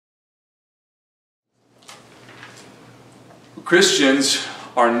Christians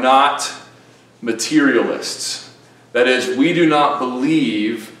are not materialists. That is, we do not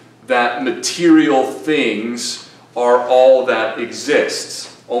believe that material things are all that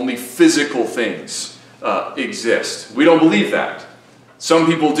exists. Only physical things exist. We don't believe that. Some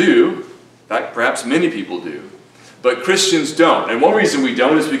people do. In fact, perhaps many people do. But Christians don't. And one reason we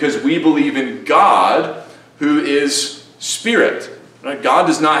don't is because we believe in God, who is spirit. Right? God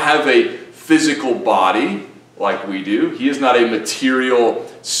does not have a physical body like we do. He is not a material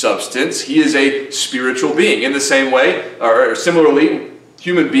substance. He is a spiritual being. In the same way, or similarly,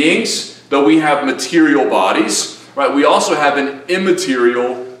 human beings, though we have material bodies, right, we also have an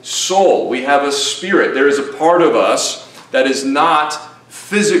immaterial soul. We have a spirit. There is a part of us that is not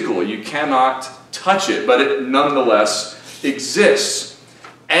physical. You cannot touch it, but it nonetheless exists.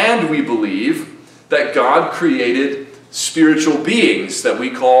 And we believe that God created spiritual beings that we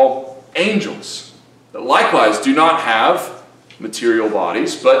call angels, that likewise do not have material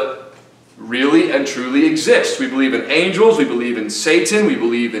bodies, but really and truly exist. We believe in angels, we believe in Satan, we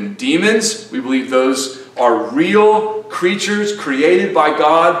believe in demons, we believe those are real creatures created by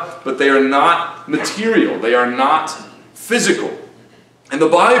God, but they are not material, they are not physical. And the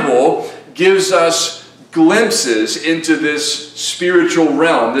Bible gives us glimpses into this spiritual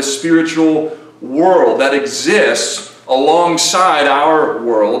realm, this spiritual world that exists alongside our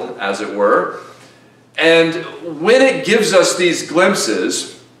world, as it were. And when it gives us these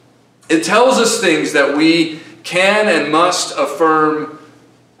glimpses, it tells us things that we can and must affirm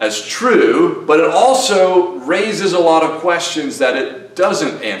as true, but it also raises a lot of questions that it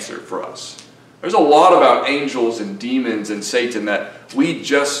doesn't answer for us. There's a lot about angels and demons and Satan that we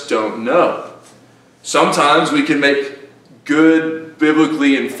just don't know. Sometimes we can make good,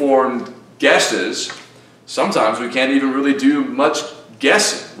 biblically informed guesses. Sometimes we can't even really do much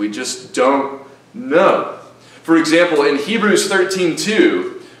guessing. We just don't know. For example, in Hebrews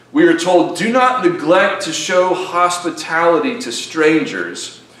 13:2, we are told, "Do not neglect to show hospitality to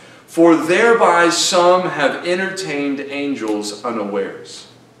strangers, for thereby some have entertained angels unawares."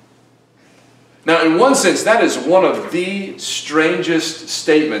 Now, in one sense, that is one of the strangest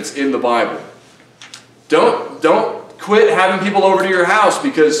statements in the Bible. Don't quit having people over to your house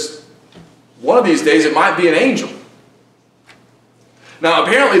because one of these days it might be an angel. Now,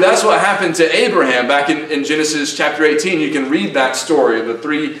 apparently that's what happened to Abraham back in Genesis chapter 18. You can read that story of the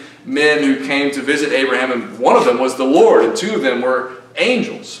three men who came to visit Abraham, and one of them was the Lord, and two of them were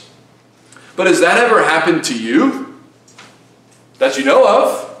angels. But has that ever happened to you? That you know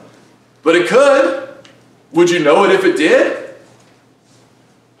of? But it could. Would you know it if it did?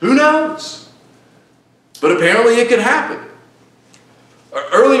 Who knows? But apparently it could happen.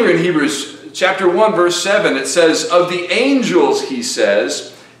 Earlier in Hebrews chapter 1, verse 7, it says, "Of the angels," he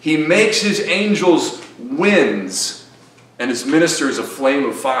says, "he makes his angels winds and his ministers a flame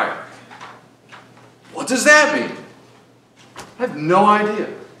of fire." What does that mean? I have no idea.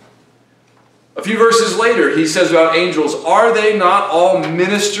 A few verses later, he says about angels, "Are they not all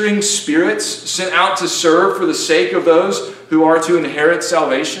ministering spirits sent out to serve for the sake of those who are to inherit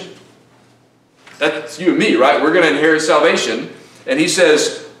salvation?" That's you and me, right? We're going to inherit salvation. And he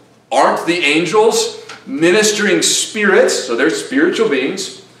says, aren't the angels ministering spirits, so they're spiritual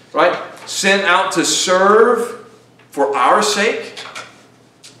beings, right, sent out to serve for our sake?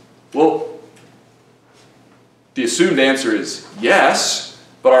 Well, the assumed answer is yes.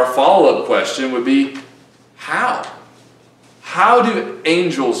 But our follow-up question would be, how? How do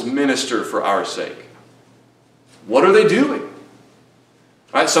angels minister for our sake? What are they doing?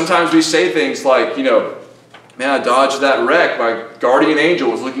 Right? Sometimes we say things like, man, I dodged that wreck. My guardian angel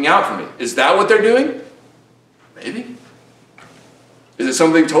was looking out for me. Is that what they're doing? Maybe. Is it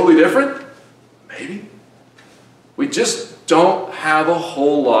something totally different? Maybe. We just don't have a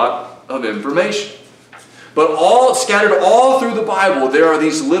whole lot of information. But scattered all through the Bible, there are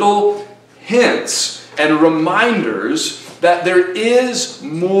these little hints and reminders that there is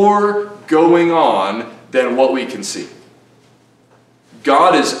more going on than what we can see.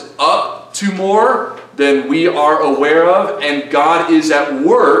 God is up to more than we are aware of, and God is at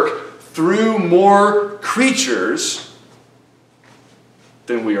work through more creatures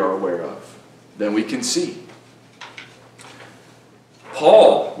than we are aware of, than we can see.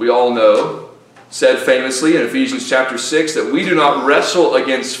 Paul, we all know, said famously in Ephesians chapter 6 that we do not wrestle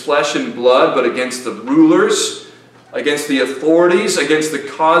against flesh and blood, but against the rulers, against the authorities, against the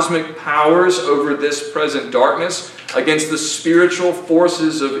cosmic powers over this present darkness, against the spiritual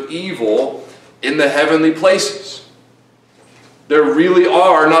forces of evil in the heavenly places. There really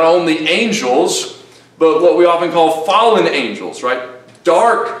are not only angels, but what we often call fallen angels, right?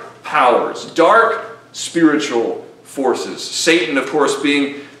 Dark powers, dark spiritual forces. Satan, of course,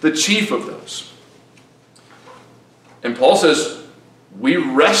 being the chief of those. And Paul says, we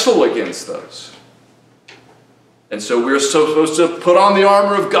wrestle against those. And so we're supposed to put on the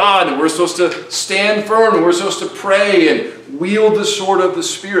armor of God, and we're supposed to stand firm, and we're supposed to pray and wield the sword of the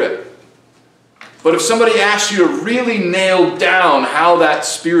Spirit. But if somebody asks you to really nail down how that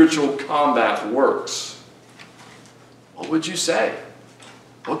spiritual combat works, what would you say?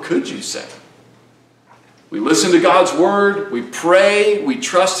 What could you say? We listen to God's word, we pray, we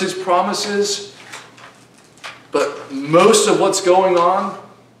trust his promises, but most of what's going on,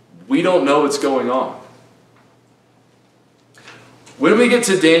 we don't know what's going on. When we get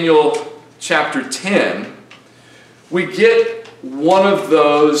to Daniel chapter 10, we get one of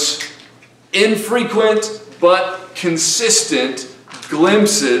those infrequent but consistent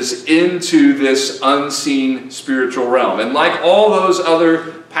glimpses into this unseen spiritual realm. And like all those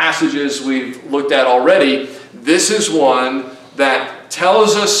other passages we've looked at already, this is one that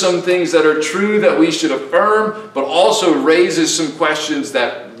tells us some things that are true that we should affirm, but also raises some questions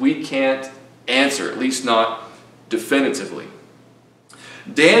that we can't answer, at least not definitively.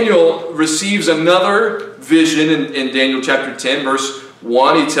 Daniel receives another vision in Daniel chapter 10, verse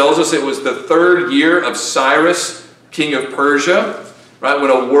 1. He tells us it was the 3rd year of Cyrus, king of Persia, right? When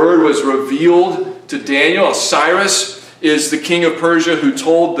a word was revealed to Daniel. Cyrus is the king of Persia who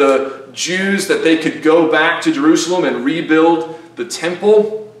told the Jews that they could go back to Jerusalem and rebuild the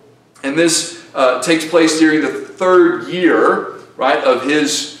temple. And this takes place during the 3rd year, right, of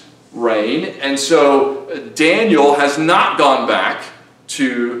his reign. And so Daniel has not gone back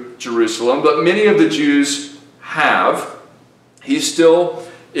to Jerusalem, but many of the Jews have. He's still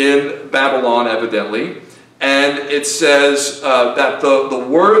in Babylon, evidently. And it says that the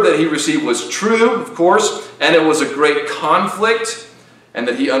word that he received was true, of course, and it was a great conflict, and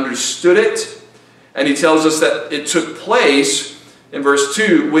that he understood it. And he tells us that it took place, in verse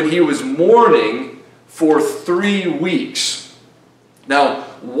 2, when he was mourning for 3 weeks. Now,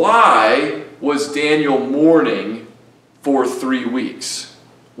 why was Daniel mourning for 3 weeks?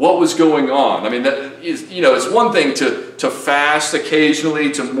 What was going on? I mean, that is, it's one thing to fast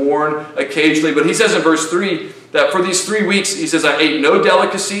occasionally, to mourn occasionally, but he says in verse 3 that for these 3 weeks, he says, I ate no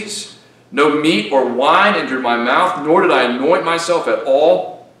delicacies, no meat or wine entered my mouth, nor did I anoint myself at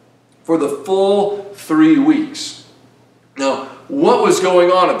all for the full 3 weeks. Now, what was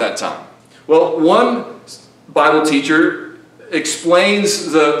going on at that time? Well, one Bible teacher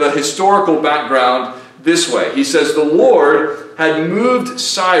explains the historical background this way. He says, the Lord had moved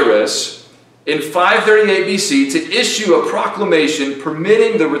Cyrus in 538 BC to issue a proclamation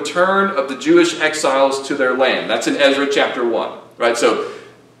permitting the return of the Jewish exiles to their land. That's in Ezra chapter 1, right? So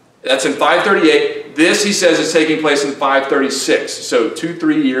that's in 538. This, he says, is taking place in 536. So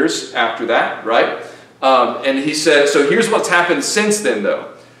 2-3 years after that, right? And he says, so here's what's happened since then,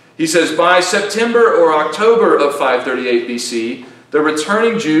 though. He says, by September or October of 538 BC, the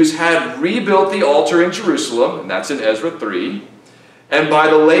returning Jews had rebuilt the altar in Jerusalem, and that's in Ezra 3. And by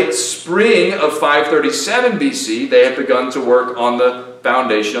the late spring of 537 BC, they had begun to work on the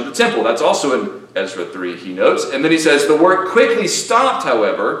foundation of the temple. That's also in Ezra 3, he notes. And then he says, the work quickly stopped,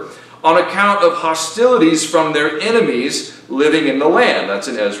 however, on account of hostilities from their enemies living in the land. That's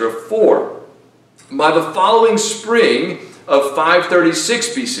in Ezra 4. By the following spring of 536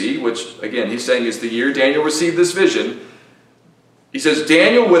 BC, which, again, he's saying is the year Daniel received this vision, he says,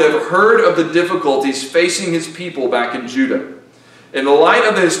 Daniel would have heard of the difficulties facing his people back in Judah. In the light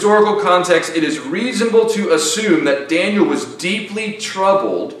of the historical context, it is reasonable to assume that Daniel was deeply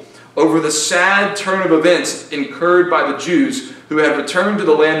troubled over the sad turn of events incurred by the Jews who had returned to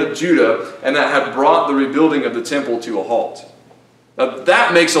the land of Judah and that had brought the rebuilding of the temple to a halt. Now,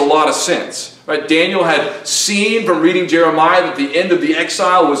 that makes a lot of sense, right? Daniel had seen from reading Jeremiah that the end of the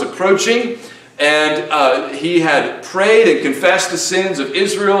exile was approaching, and he had prayed and confessed the sins of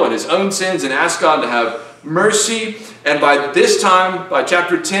Israel and his own sins and asked God to have mercy. And by this time, by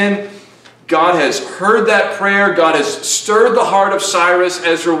chapter 10, God has heard that prayer. God has stirred the heart of Cyrus,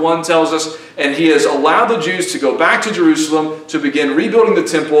 Ezra 1 tells us, and he has allowed the Jews to go back to Jerusalem to begin rebuilding the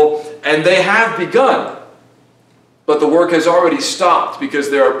temple, and they have begun. But the work has already stopped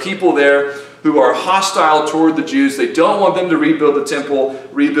because there are people there who are hostile toward the Jews. They don't want them to rebuild the temple,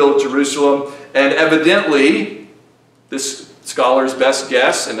 rebuild Jerusalem. And evidently, this scholar's best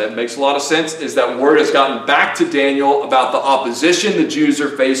guess, and that makes a lot of sense, is that word has gotten back to Daniel about the opposition the Jews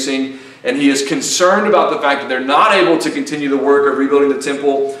are facing, and he is concerned about the fact that they're not able to continue the work of rebuilding the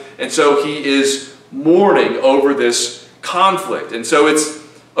temple, and so he is mourning over this conflict. And so it's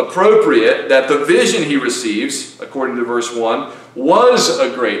appropriate that the vision he receives, according to verse 1, was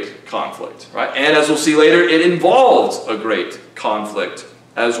a great conflict, right? And as we'll see later, it involves a great conflict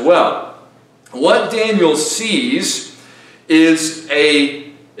as well. What Daniel sees is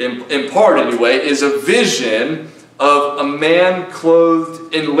in part anyway, is a vision of a man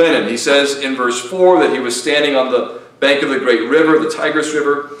clothed in linen. He says in verse 4 that he was standing on the bank of the great river, the Tigris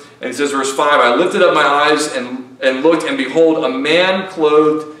River. And he says, verse 5, I lifted up my eyes and looked, and behold, a man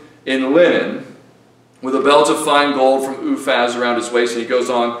clothed in linen, with a belt of fine gold from Uphaz around his waist. And he goes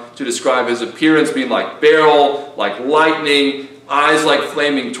on to describe his appearance being like beryl, like lightning, eyes like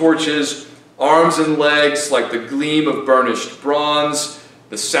flaming torches, arms and legs like the gleam of burnished bronze,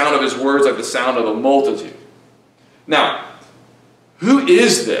 the sound of his words like the sound of a multitude. Now, who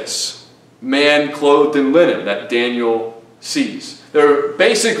is this man clothed in linen that Daniel sees? There are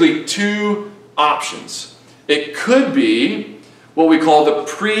basically two options. It could be what we call the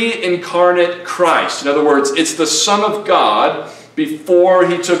pre-incarnate Christ. In other words, it's the Son of God before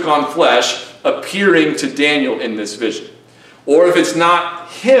he took on flesh appearing to Daniel in this vision. Or if it's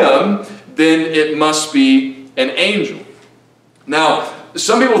not him, then it must be an angel. Now,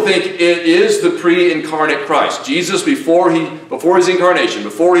 some people think it is the pre-incarnate Christ. Jesus before his incarnation,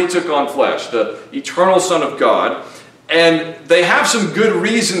 before he took on flesh, the eternal Son of God. And they have some good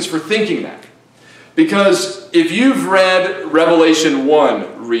reasons for thinking that. Because if you've read Revelation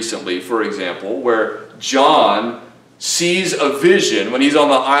 1 recently, for example, where John sees a vision, when he's on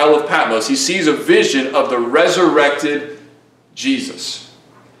the Isle of Patmos, he sees a vision of the resurrected Jesus.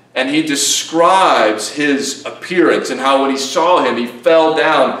 And he describes his appearance and how when he saw him, he fell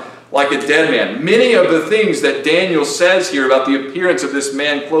down like a dead man. Many of the things that Daniel says here about the appearance of this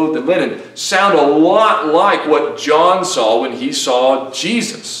man clothed in linen sound a lot like what John saw when he saw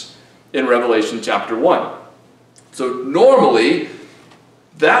Jesus in Revelation chapter 1. So normally,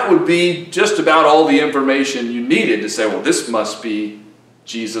 that would be just about all the information you needed to say, well, this must be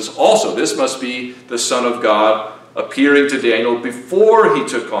Jesus also. This must be the Son of God appearing to Daniel before he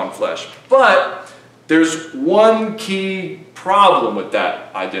took on flesh. But there's one key problem with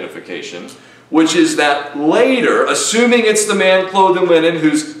that identification, which is that later, assuming it's the man clothed in linen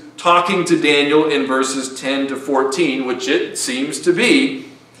who's talking to Daniel in verses 10 to 14, which it seems to be,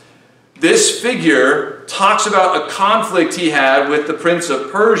 this figure talks about a conflict he had with the prince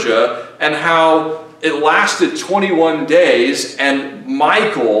of Persia and how it lasted 21 days and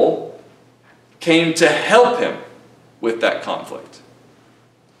Michael came to help him with that conflict.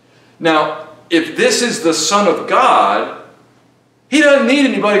 Now, if this is the Son of God, he doesn't need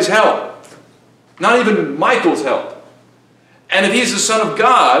anybody's help. Not even Michael's help. And if he's the Son of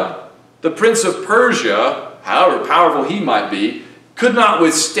God, the prince of Persia, however powerful he might be, could not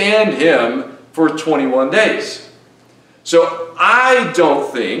withstand him for 21 days. So I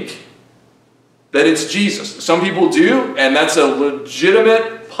don't think that it's Jesus. Some people do, and that's a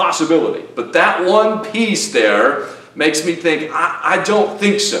legitimate possibility. But that one piece there makes me think, I don't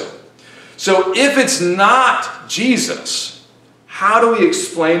think so. So if it's not Jesus, how do we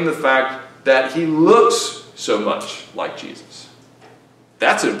explain the fact that he looks so much like Jesus?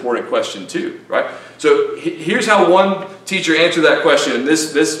 That's an important question too, right? So here's how one teacher answered that question, and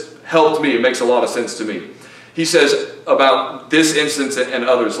this helped me. It makes a lot of sense to me. He says about this instance and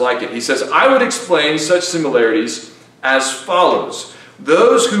others like it. He says, I would explain such similarities as follows.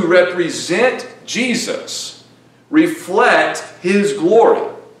 Those who represent Jesus reflect his glory.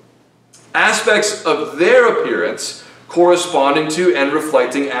 Aspects of their appearance corresponding to and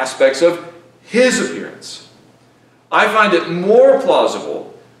reflecting aspects of his appearance. I find it more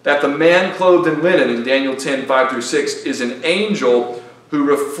plausible that the man clothed in linen in Daniel 10, 5 through 6 is an angel who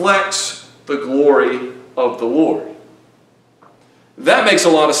reflects the glory of the Lord. That makes a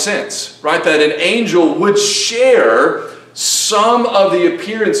lot of sense, right? That an angel would share some of the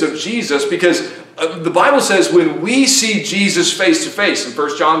appearance of Jesus, because the Bible says when we see Jesus face to face, in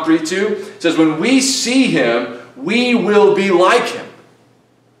 1 John 3, 2, it says when we see him, we will be like him.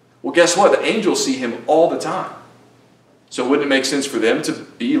 Well, guess what? The angels see him all the time. So wouldn't it make sense for them to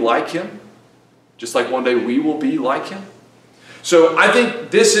be like him? Just like one day we will be like him? So I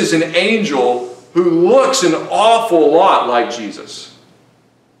think this is an angel who looks an awful lot like Jesus,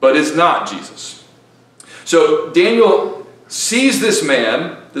 but is not Jesus. So Daniel sees this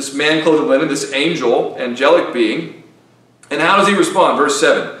man clothed in linen, this angel, angelic being, and how does he respond? Verse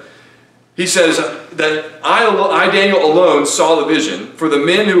 7. He says that I, Daniel, alone saw the vision, for the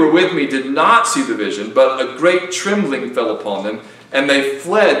men who were with me did not see the vision, but a great trembling fell upon them, and they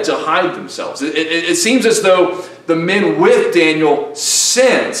fled to hide themselves. It seems as though the men with Daniel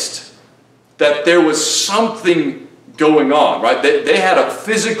sensed that there was something going on, right? They had a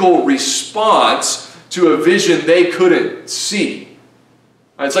physical response to a vision they couldn't see.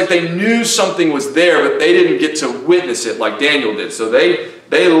 It's like they knew something was there, but they didn't get to witness it like Daniel did. So they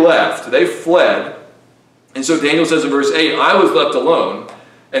left, they fled. And so Daniel says in verse 8, I was left alone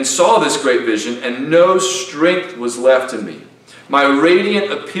and saw this great vision, and no strength was left in me. My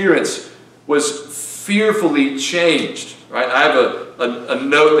radiant appearance was fearfully changed. Right? I have a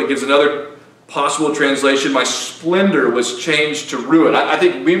note that gives another possible translation. My splendor was changed to ruin. I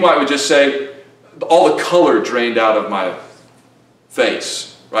think we would just say all the color drained out of my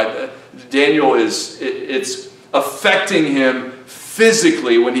face. Right? Daniel it's affecting him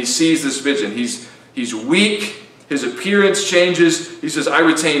physically when he sees this vision. He's weak. His appearance changes. He says, I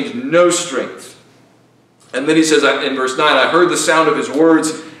retained no strength. And then he says in verse 9, I heard the sound of his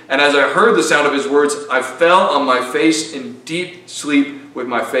words, and as I heard the sound of his words, I fell on my face in deep sleep with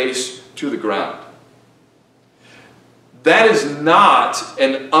my face to the ground. That is not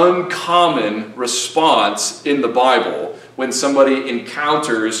an uncommon response in the Bible when somebody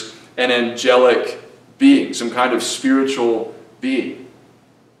encounters an angelic being, some kind of spiritual being.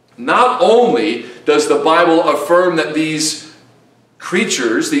 Not only does the Bible affirm that these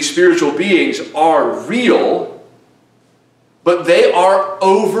creatures, these spiritual beings, are real, but they are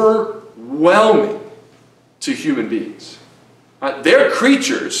overwhelming to human beings. They're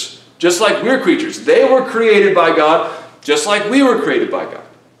creatures, just like we're creatures. They were created by God, just like we were created by God.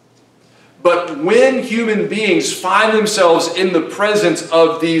 But when human beings find themselves in the presence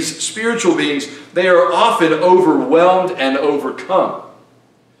of these spiritual beings, they are often overwhelmed and overcome.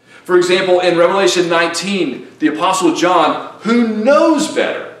 For example, in Revelation 19, the Apostle John, who knows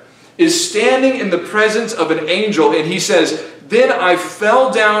better, is standing in the presence of an angel, and he says, Then I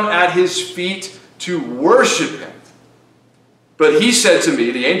fell down at his feet to worship him. But he said to me,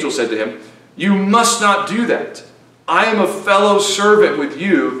 the angel said to him, You must not do that. I am a fellow servant with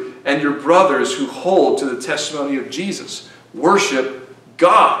you and your brothers who hold to the testimony of Jesus. Worship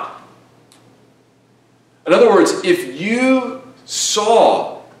God. In other words, if you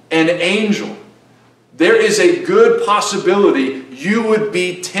saw an angel, there is a good possibility you would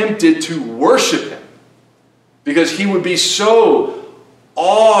be tempted to worship him, because he would be so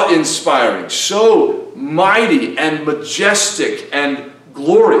awe-inspiring, so mighty and majestic and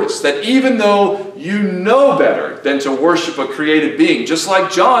glorious, that even though you know better than to worship a created being, just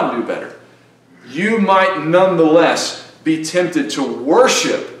like John knew better, you might nonetheless be tempted to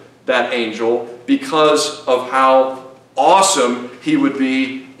worship that angel because of how awesome he would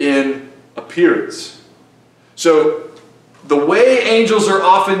be in appearance. So the way angels are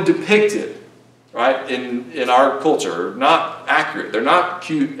often depicted, right, in our culture, are not accurate. They're not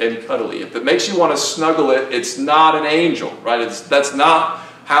cute and cuddly. If it makes you want to snuggle it, it's not an angel, right? That's not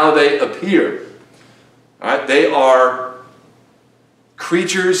how they appear. Right? They are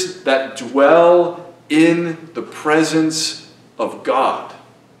creatures that dwell in the presence of God.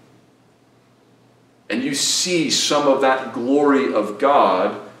 And you see some of that glory of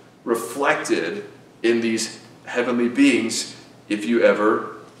God reflected in these heavenly beings if you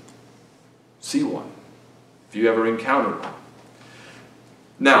ever see one, if you ever encounter one.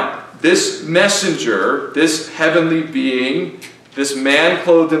 Now, this messenger, this heavenly being, this man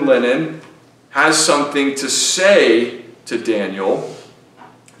clothed in linen, has something to say to Daniel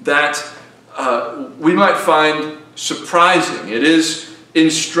that we might find surprising. It is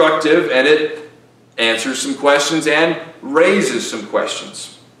instructive, and it answers some questions and raises some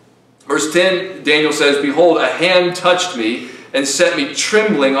questions. Verse 10, Daniel says, Behold, a hand touched me and set me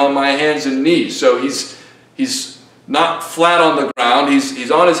trembling on my hands and knees. So he's not flat on the ground.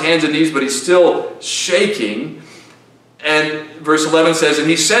 He's on his hands and knees, but he's still shaking. And verse 11 says, And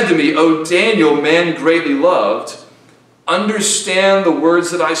he said to me, O Daniel, man greatly loved, understand the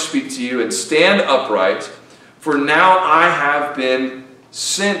words that I speak to you and stand upright, for now I have been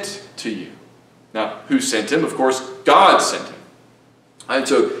sent to you. Now, who sent him? Of course, God sent him. And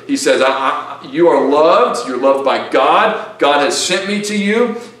so he says, you are loved. You're loved by God. God has sent me to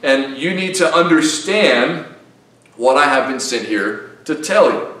you, and you need to understand what I have been sent here to tell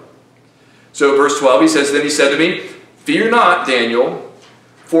you. So verse 12, he says, Then he said to me, Fear not, Daniel,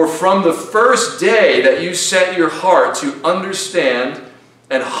 for from the first day that you set your heart to understand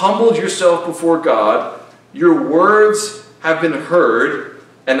and humbled yourself before God, your words have been heard,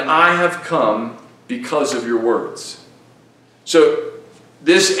 and I have come because of your words. So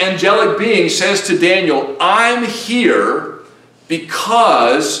this angelic being says to Daniel, I'm here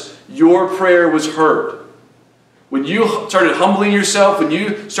because your prayer was heard. When you started humbling yourself, when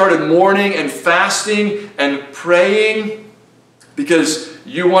you started mourning and fasting and praying because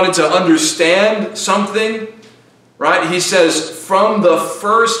you wanted to understand something, right? He says, from the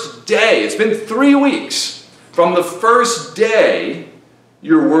first day, it's been 3 weeks, from the first day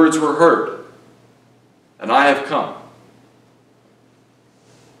your words were heard, and I have come.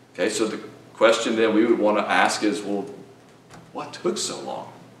 Okay, so the question then we would want to ask is, well, what took so long?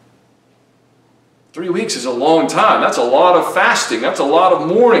 3 weeks is a long time. That's a lot of fasting. That's a lot of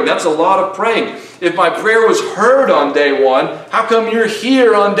mourning. That's a lot of praying. If my prayer was heard on day 1, how come you're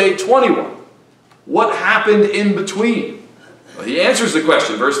here on day 21? What happened in between? Well, he answers the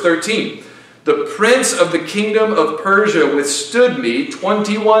question, verse 13. The prince of the kingdom of Persia withstood me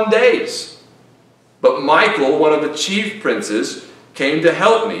 21 days. But Michael, one of the chief princes, came to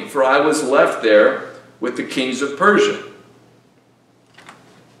help me, for I was left there with the kings of Persia.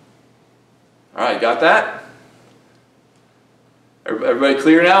 All right, got that? Everybody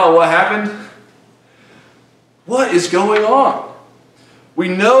clear now on what happened? What is going on? We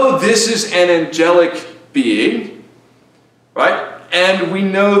know this is an angelic being, right? And we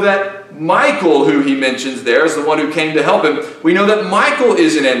know that Michael, who he mentions there, is the one who came to help him. We know that Michael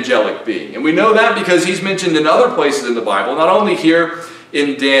is an angelic being. And we know that because he's mentioned in other places in the Bible, not only here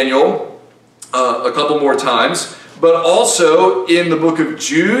in Daniel a couple more times, but also in the book of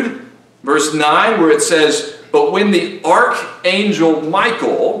Jude, verse 9, where it says, "But when the archangel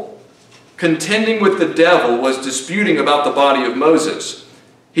Michael, contending with the devil, was disputing about the body of Moses,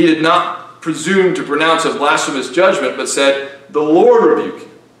 he did not presume to pronounce a blasphemous judgment, but said, 'The Lord rebuke you.'"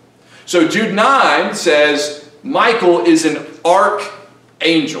 So Jude 9 says Michael is an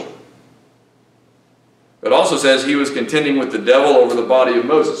archangel. It also says he was contending with the devil over the body of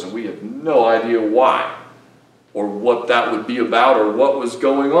Moses, and we have no idea why, or what that would be about, or what was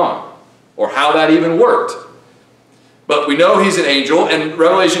going on, or how that even worked. But we know he's an angel, and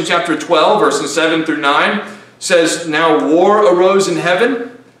Revelation chapter 12, verses 7 through 9 says, "Now war arose in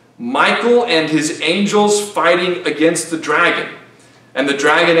heaven, Michael and his angels fighting against the dragon. And the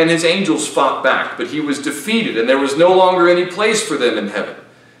dragon and his angels fought back, but he was defeated, and there was no longer any place for them in heaven.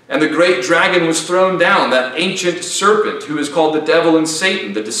 And the great dragon was thrown down, that ancient serpent, who is called the devil and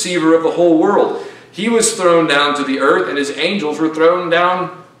Satan, the deceiver of the whole world. He was thrown down to the earth, and his angels were thrown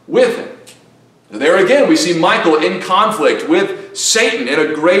down with him." There again, we see Michael in conflict with Satan in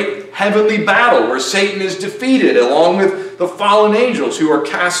a great heavenly battle where Satan is defeated along with the fallen angels who are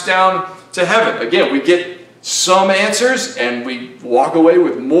cast down to heaven. Again, we get some answers and we walk away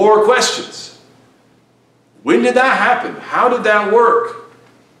with more questions. When did that happen? How did that work?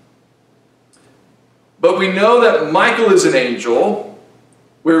 But we know that Michael is an angel.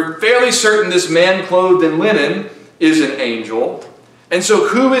 We're fairly certain this man clothed in linen is an angel. And so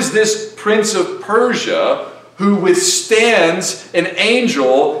who is this prince of Persia who withstands an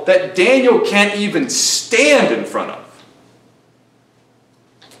angel that Daniel can't even stand in front of?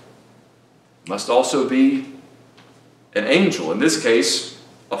 Must also be an angel, in this case,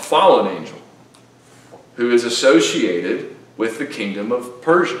 a fallen angel, who is associated with the kingdom of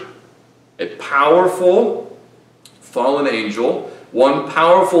Persia. A powerful fallen angel, one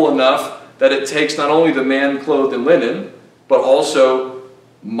powerful enough that it takes not only the man clothed in linen, but also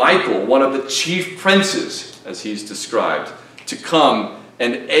Michael, one of the chief princes, as he's described, to come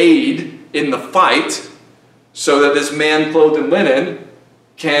and aid in the fight so that this man clothed in linen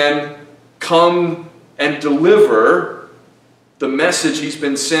can come and deliver the message he's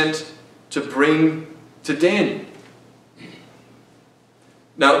been sent to bring to Daniel.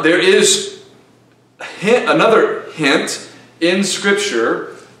 Now, there is another hint in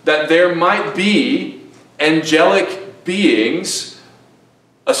Scripture that there might be angelic beings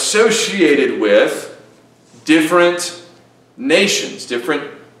associated with different nations, different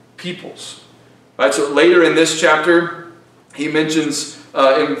peoples. Right? So later in this chapter, he mentions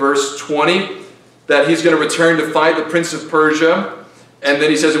in verse 20 that he's going to return to fight the prince of Persia. And then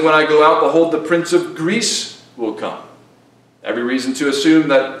he says, "And when I go out, behold, the prince of Greece will come." Every reason to assume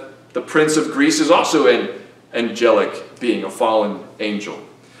that the prince of Greece is also an angelic being, a fallen angel.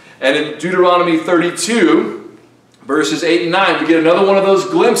 And in Deuteronomy 32, verses 8 and 9, we get another one of those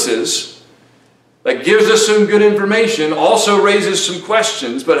glimpses that gives us some good information, also raises some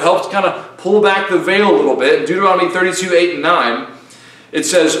questions, but helps kind of pull back the veil a little bit. In Deuteronomy 32, 8 and 9, it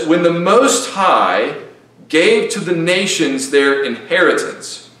says, "When the Most High gave to the nations their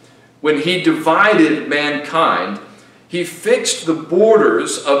inheritance, when he divided mankind, he fixed the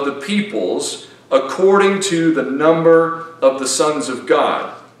borders of the peoples according to the number of the sons of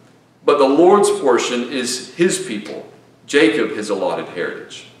God. But the Lord's portion is his people, Jacob his allotted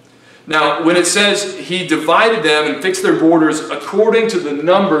heritage." Now, when it says he divided them and fixed their borders according to the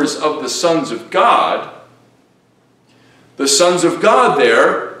numbers of the sons of God, the sons of God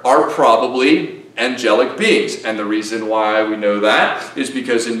there are probably angelic beings. And the reason why we know that is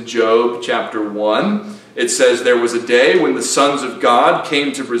because in Job chapter 1, it says, there was a day when the sons of God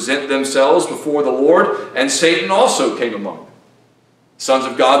came to present themselves before the Lord, and Satan also came among them. Sons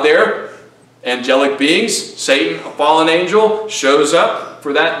of God there, angelic beings. Satan, a fallen angel, shows up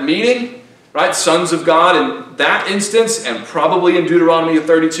for that meeting. Right? Sons of God in that instance, and probably in Deuteronomy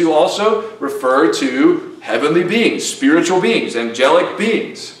 32 also, refer to heavenly beings, spiritual beings, angelic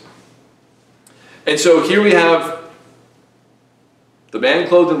beings. And so here we have the man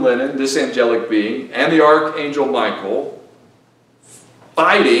clothed in linen, this angelic being, and the archangel Michael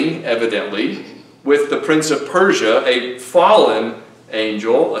fighting, evidently, with the prince of Persia, a fallen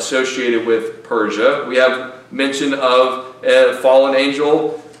angel associated with Persia. We have mention of a fallen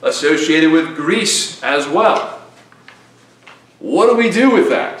angel associated with Greece as well. What do we do with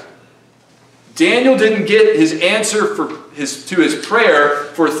that? Daniel didn't get his answer to his prayer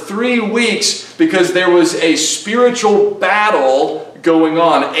for 3 weeks because there was a spiritual battle going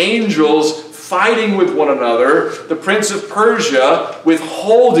on. Angels fighting with one another. The prince of Persia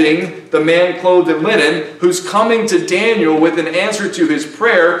withholding the man clothed in linen, who's coming to Daniel with an answer to his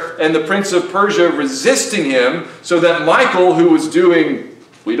prayer, and the prince of Persia resisting him, so that Michael, who was doing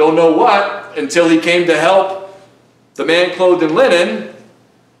we don't know what until he came to help the man clothed in linen,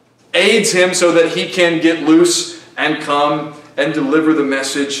 aids him so that he can get loose and come and deliver the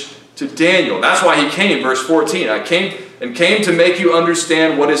message to Daniel. That's why he came, verse 14. I came to make you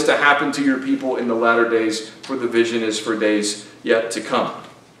understand what is to happen to your people in the latter days, for the vision is for days yet to come.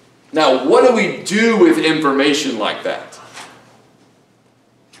 Now, what do we do with information like that?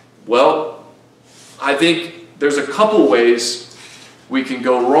 Well, I think there's a couple ways we can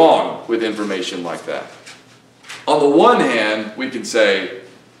go wrong with information like that. On the one hand, we can say,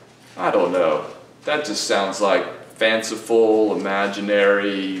 I don't know, that just sounds like fanciful,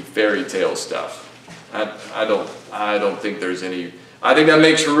 imaginary, fairy tale stuff. I don't think there's any. I think that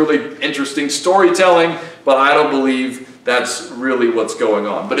makes for really interesting storytelling, but I don't believe that's really what's going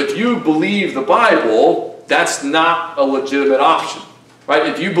on. But if you believe the Bible, that's not a legitimate option, right?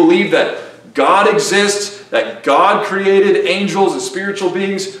 If you believe that God exists, that God created angels and spiritual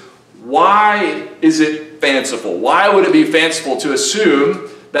beings, why is it fanciful? Why would it be fanciful to assume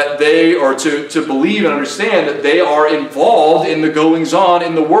that they, or to believe and understand that they are involved in the goings-on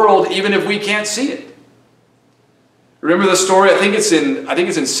in the world, even if we can't see it? Remember the story, I think it's in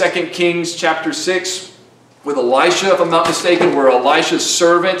 2 Kings chapter 6, with Elisha, if I'm not mistaken, where Elisha's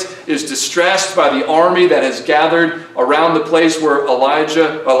servant is distressed by the army that has gathered around the place where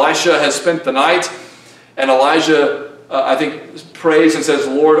Elisha has spent the night. And Elijah, I think, prays and says,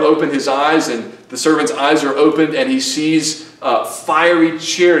 Lord, open his eyes. And the servant's eyes are opened, and he sees fiery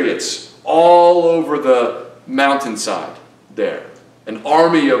chariots all over the mountainside there. An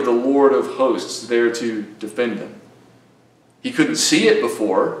army of the Lord of hosts there to defend him. He couldn't see it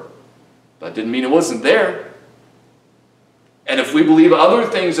before. That didn't mean it wasn't there. And if we believe other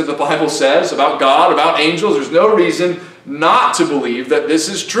things that the Bible says about God, about angels, there's no reason not to believe that this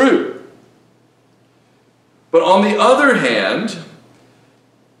is true. But on the other hand,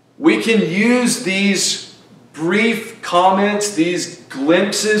 we can use these brief comments, these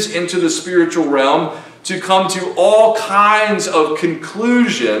glimpses into the spiritual realm, to come to all kinds of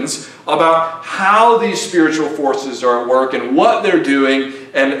conclusions about how these spiritual forces are at work and what they're doing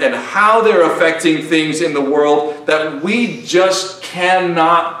and how they're affecting things in the world that we just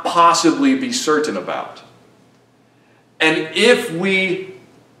cannot possibly be certain about. And if we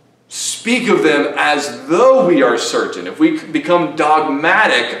speak of them as though we are certain, if we become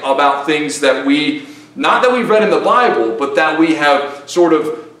dogmatic about things that not that we've read in the Bible, but that we have sort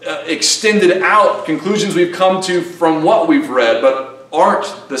of extended out conclusions we've come to from what we've read, but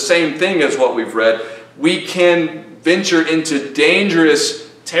aren't the same thing as what we've read, we can venture into dangerous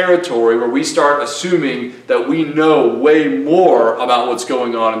territory where we start assuming that we know way more about what's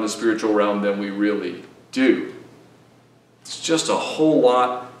going on in the spiritual realm than we really do. It's just a whole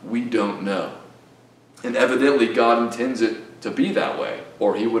lot we don't know. And evidently God intends it to be that way,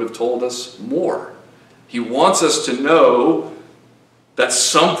 or he would have told us more. He wants us to know that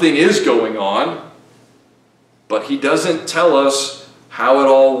something is going on, but he doesn't tell us how it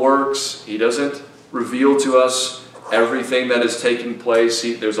all works. He doesn't reveal to us everything that is taking place.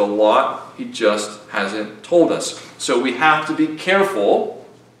 There's a lot he just hasn't told us. So we have to be careful,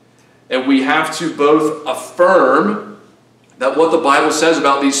 and we have to both affirm that what the Bible says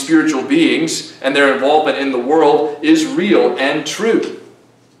about these spiritual beings and their involvement in the world is real and true.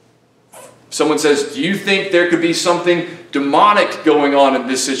 Someone says, do you think there could be something demonic going on in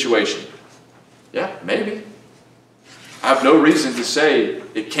this situation? Yeah, maybe. I have no reason to say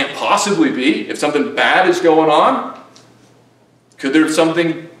it can't possibly be. If something bad is going on, could there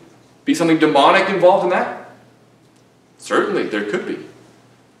something be something demonic involved in that? Certainly, there could be.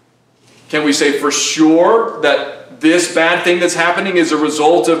 Can we say for sure that this bad thing that's happening is a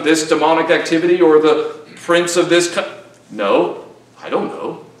result of this demonic activity or the prince of this? No, I don't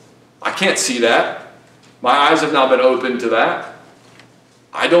know. I can't see that. My eyes have not been opened to that.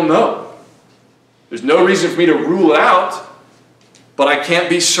 I don't know. There's no reason for me to rule it out, but I can't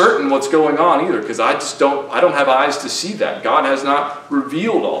be certain what's going on either, because I don't have eyes to see that. God has not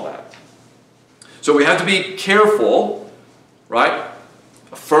revealed all that. So we have to be careful, right?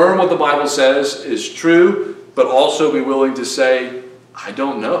 Affirm what the Bible says is true, but also be willing to say, I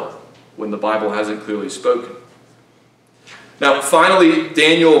don't know, when the Bible hasn't clearly spoken. Now, finally,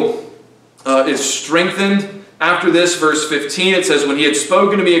 Daniel is strengthened. After this, verse 15, it says, when he had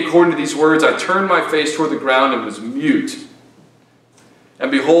spoken to me according to these words, I turned my face toward the ground and was mute. And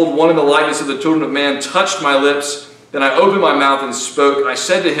behold, one in the likeness of the children of man touched my lips. Then I opened my mouth and spoke. And I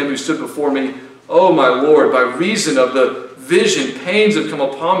said to him who stood before me, O my Lord, by reason of the vision, pains have come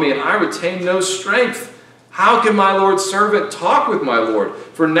upon me, and I retain no strength. How can my Lord's servant talk with my Lord?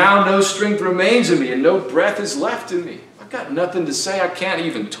 For now no strength remains in me, and no breath is left in me. I've got nothing to say. I can't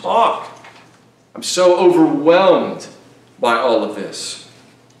even talk. I'm so overwhelmed by all of this.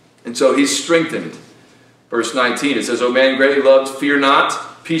 And so he's strengthened. Verse 19, it says, O man greatly loved, fear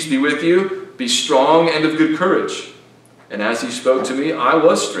not, peace be with you, be strong and of good courage. And as he spoke to me, I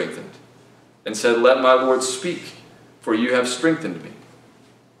was strengthened, and said, let my Lord speak, for you have strengthened me.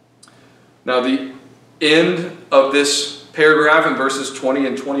 Now the end of this paragraph in verses 20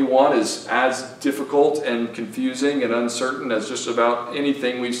 and 21 is as difficult and confusing and uncertain as just about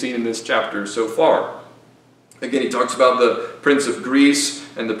anything we've seen in this chapter so far. Again, he talks about the prince of Greece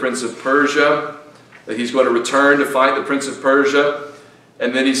and the prince of Persia, that he's going to return to fight the prince of Persia.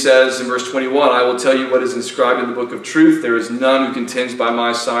 And then he says in verse 21, I will tell you what is inscribed in the book of truth. There is none who contends by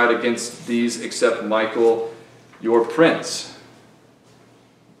my side against these except Michael, your prince.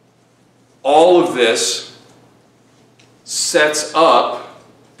 All of this sets up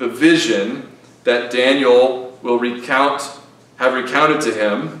the vision that Daniel will have recounted to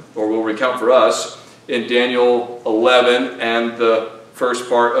him, or will recount for us, in Daniel 11 and the first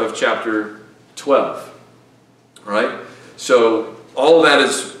part of chapter 12. Right? So all of that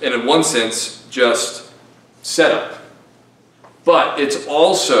is, in one sense, just setup. But it's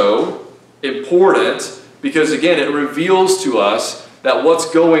also important because, again, it reveals to us that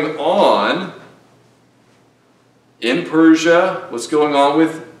what's going on in Persia, what's going on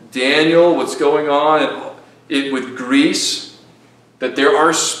with Daniel, what's going on with Greece, that there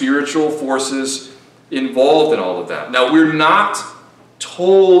are spiritual forces involved in all of that. Now, we're not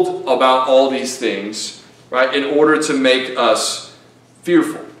told about all these things, right, in order to make us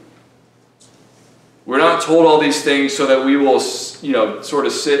fearful. We're not told all these things so that we will, sort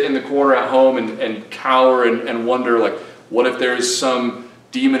of sit in the corner at home and cower and wonder, like, what if there's some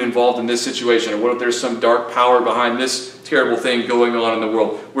demon involved in this situation? Or what if there's some dark power behind this terrible thing going on in the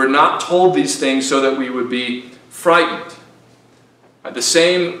world? We're not told these things so that we would be frightened. The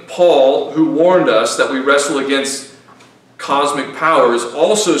same Paul who warned us that we wrestle against cosmic powers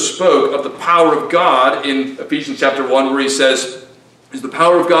also spoke of the power of God in Ephesians chapter 1, where he says, is the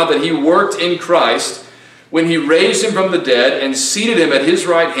power of God that he worked in Christ when he raised him from the dead and seated him at his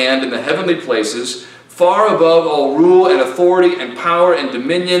right hand in the heavenly places, far above all rule and authority and power and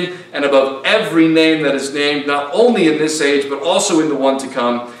dominion, and above every name that is named, not only in this age, but also in the one to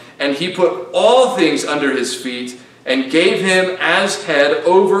come. And he put all things under his feet and gave him as head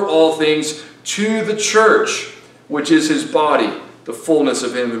over all things to the church, which is his body, the fullness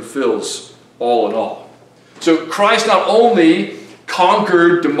of him who fills all in all. So Christ not only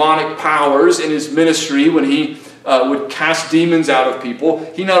conquered demonic powers in his ministry when he would cast demons out of people,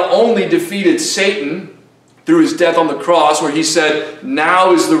 he not only defeated Satan through his death on the cross, where he said,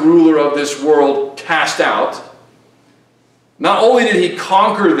 now is the ruler of this world cast out. Not only did he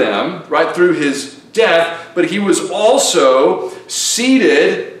conquer them, right, through his death, but he was also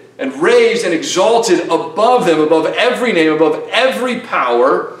seated and raised and exalted above them, above every name, above every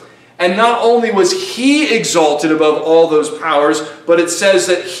power. And not only was he exalted above all those powers, but it says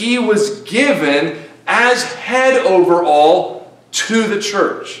that he was given as head over all to the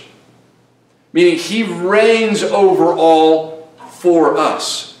church. Meaning he reigns over all for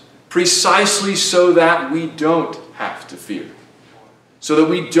us, precisely so that we don't have to fear. So that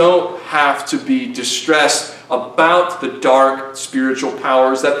we don't have to be distressed about the dark spiritual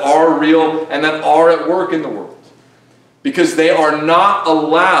powers that are real and that are at work in the world. Because they are not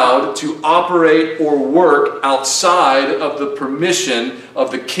allowed to operate or work outside of the permission of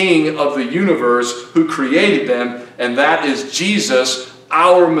the King of the universe who created them, and that is Jesus,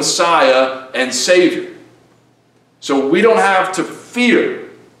 our Messiah and Savior. So we don't have to fear,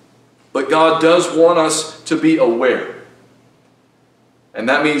 but God does want us to be aware. And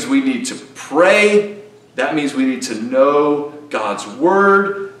that means we need to pray. That means we need to know God's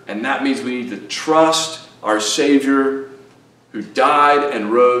Word. And that means we need to trust our Savior who died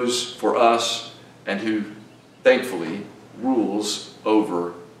and rose for us and who, thankfully, rules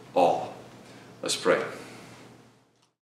over all. Let's pray.